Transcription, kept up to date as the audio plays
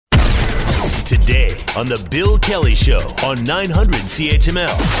Today on The Bill Kelly Show on 900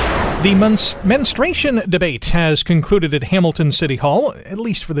 CHML. The menstruation debate has concluded at Hamilton City Hall, at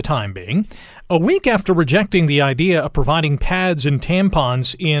least for the time being. A week after rejecting the idea of providing pads and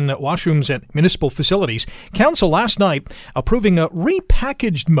tampons in washrooms at municipal facilities, Council last night approving a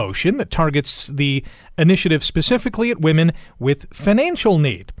repackaged motion that targets the initiative specifically at women with financial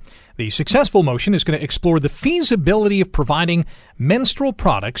need. The successful motion is going to explore the feasibility of providing menstrual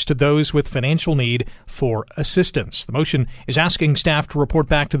products to those with financial need for assistance. The motion is asking staff to report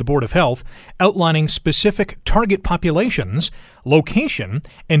back to the Board of Health, outlining specific target populations, location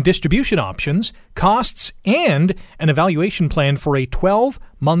and distribution options, costs, and an evaluation plan for a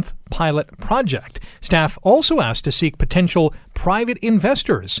 12-month pilot project. Staff also asked to seek potential private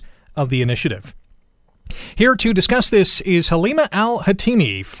investors of the initiative. Here to discuss this is Halima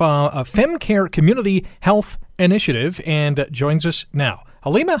Al-Hatimi from FemCare Community Health Initiative and joins us now.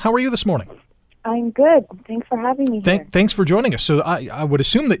 Halima, how are you this morning? I'm good. Thanks for having me here. Thanks for joining us. So I would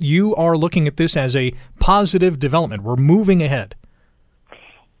assume that you are looking at this as a positive development. We're moving ahead.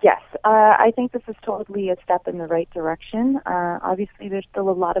 Yes, I think this is totally a step in the right direction. Obviously, there's still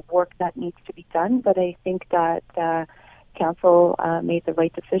a lot of work that needs to be done, but I think that Council made the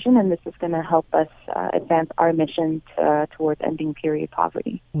right decision, and this is going to help us advance our mission towards ending period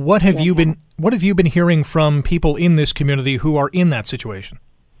poverty. What have you been hearing from people in this community who are in that situation?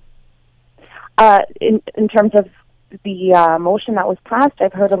 In terms of the motion that was passed,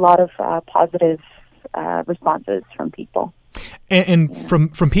 I've heard a lot of positive responses from people. And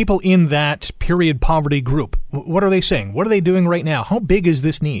from people in that period poverty group, what are they saying? What are they doing right now? How big is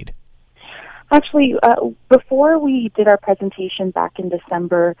this need? Actually, before we did our presentation back in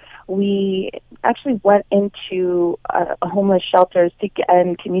December, we actually went into homeless shelters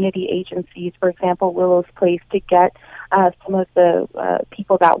and community agencies, for example, Willow's Place, to get some of the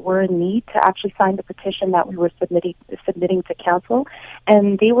people that were in need to actually sign the petition that we were submitting to Council.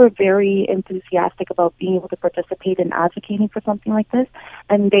 And they were very enthusiastic about being able to participate in advocating for something like this.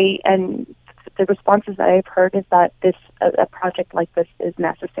 And the responses that I've heard is that a project like this is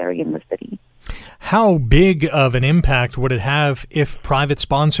necessary in the city. How big of an impact would it have if private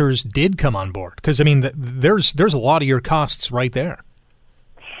sponsors did come on board? Because, I mean, there's a lot of your costs right there.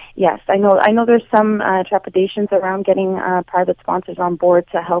 Yes, I know there's some trepidations around getting private sponsors on board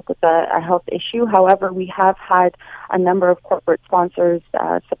to help with a health issue. However, we have had a number of corporate sponsors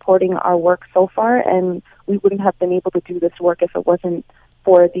supporting our work so far, and we wouldn't have been able to do this work if it wasn't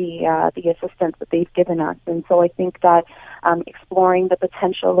for the assistance that they've given us. And so I think that exploring the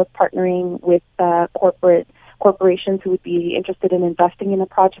potential of partnering with corporations who would be interested in investing in a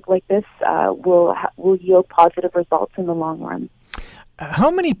project like this will yield positive results in the long run.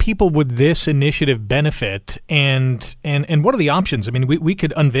 How many people would this initiative benefit, and what are the options? I mean, we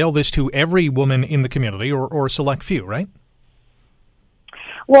could unveil this to every woman in the community or a select few, right?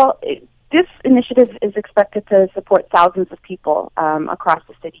 Well, this initiative is expected to support thousands of people across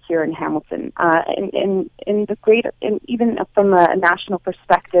the city here in Hamilton. Even from a national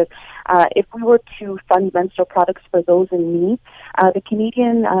perspective, if we were to fund menstrual products for those in need, the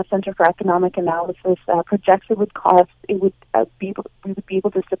Canadian Centre for Economic Analysis projects we would be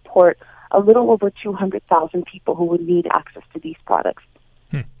able to support a little over 200,000 people who would need access to these products.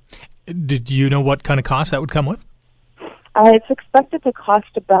 Did you know what kind of cost that would come with? It's expected to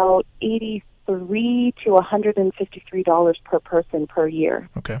cost about $83 to $153 per person per year.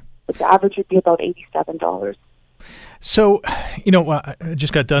 Okay. But the average would be about $87. So, I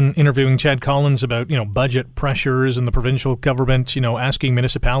just got done interviewing Chad Collins about, budget pressures and the provincial government, asking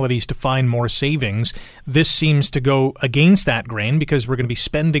municipalities to find more savings. This seems to go against that grain because we're going to be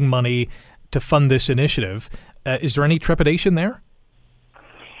spending money to fund this initiative. Is there any trepidation there?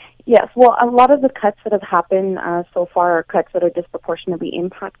 Yes, well, a lot of the cuts that have happened so far are cuts that are disproportionately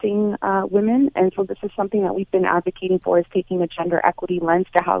impacting women, and so this is something that we've been advocating for, is taking a gender equity lens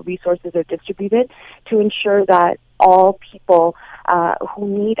to how resources are distributed to ensure that all people who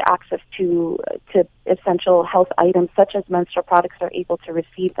need access to essential health items such as menstrual products are able to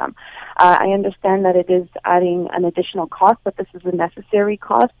receive them. I understand that it is adding an additional cost, but this is a necessary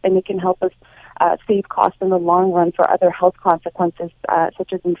cost, and it can help us save costs in the long run for other health consequences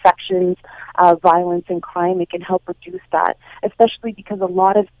such as infections, violence, and crime. It can help reduce that, especially because a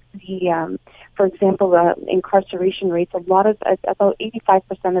lot of the, for example, incarceration rates, about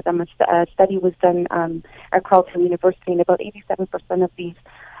 85% of them, a study was done at Carleton University, and about 87% of these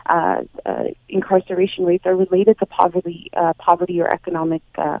incarceration rates are related to poverty or economic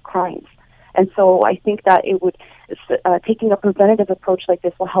crimes. And so I think that it would, taking a preventative approach like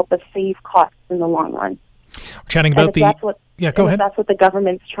this will help us save costs in the long run. Chatting about Yeah, go ahead. If that's what the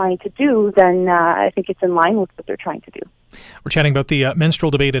government's trying to do, then I think it's in line with what they're trying to do. We're chatting about the menstrual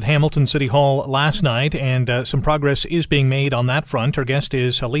debate at Hamilton City Hall last night, and some progress is being made on that front. Our guest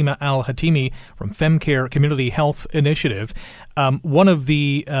is Halima Al-Hatimi from FemCare Community Health Initiative. One of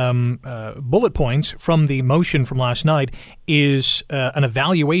the bullet points from the motion from last night is an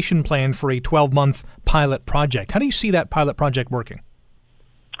evaluation plan for a 12-month pilot project. How do you see that pilot project working?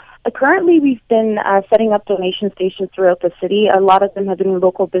 Currently, we've been setting up donation stations throughout the city. A lot of them have been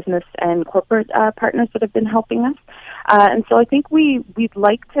local business and corporate partners that have been helping us. And so I think we'd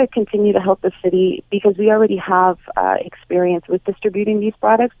like to continue to help the city because we already have experience with distributing these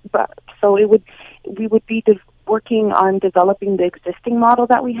products. So we would be working on developing the existing model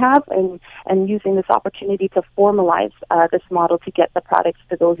that we have and using this opportunity to formalize this model to get the products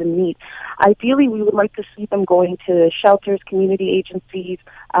to those in need. Ideally, we would like to see them going to shelters, community agencies,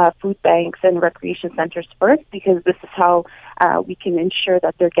 food banks, and recreation centers first, because this is how we can ensure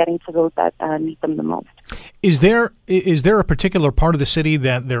that they're getting to those that need them the most. Is there a particular part of the city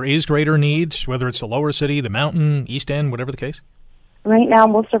that there is greater needs, whether it's the lower city, the mountain, East End, whatever the case? Right now,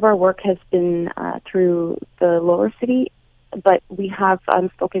 most of our work has been through the lower city, but we have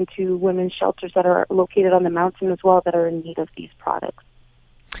spoken to women's shelters that are located on the mountain as well that are in need of these products.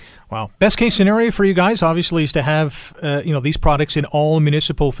 Wow. Best case scenario for you guys, obviously, is to have these products in all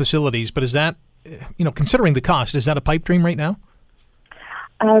municipal facilities. But is that, considering the cost, is that a pipe dream right now?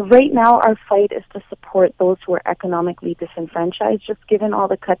 Right now, our fight is to support those who are economically disenfranchised, just given all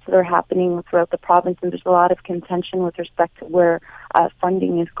the cuts that are happening throughout the province, and there's a lot of contention with respect to where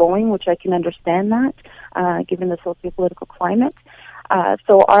funding is going, which I can understand that, given the socio-political climate.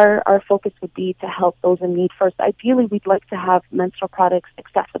 So our focus would be to help those in need first. Ideally, we'd like to have menstrual products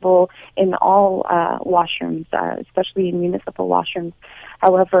accessible in all washrooms, especially in municipal washrooms.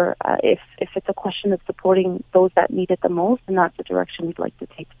 However, if it's a question of supporting those that need it the most, then that's the direction we'd like to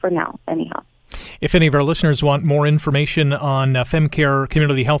take for now, anyhow. If any of our listeners want more information on FemCare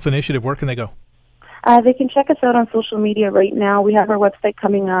Community Health Initiative, where can they go? They can check us out on social media right now. We have our website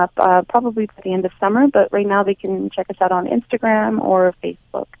coming up probably by the end of summer, but right now they can check us out on Instagram or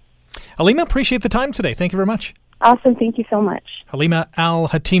Facebook. Halima, appreciate the time today. Thank you very much. Awesome. Thank you so much. Halima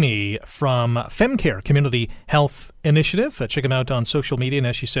Al-Hatimi from FemCare Community Health Initiative. Check them out on social media, and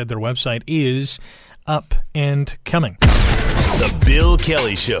as she said, their website is up and coming. The Bill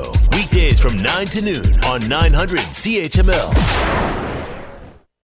Kelly Show, weekdays from 9 to noon on 900 CHML.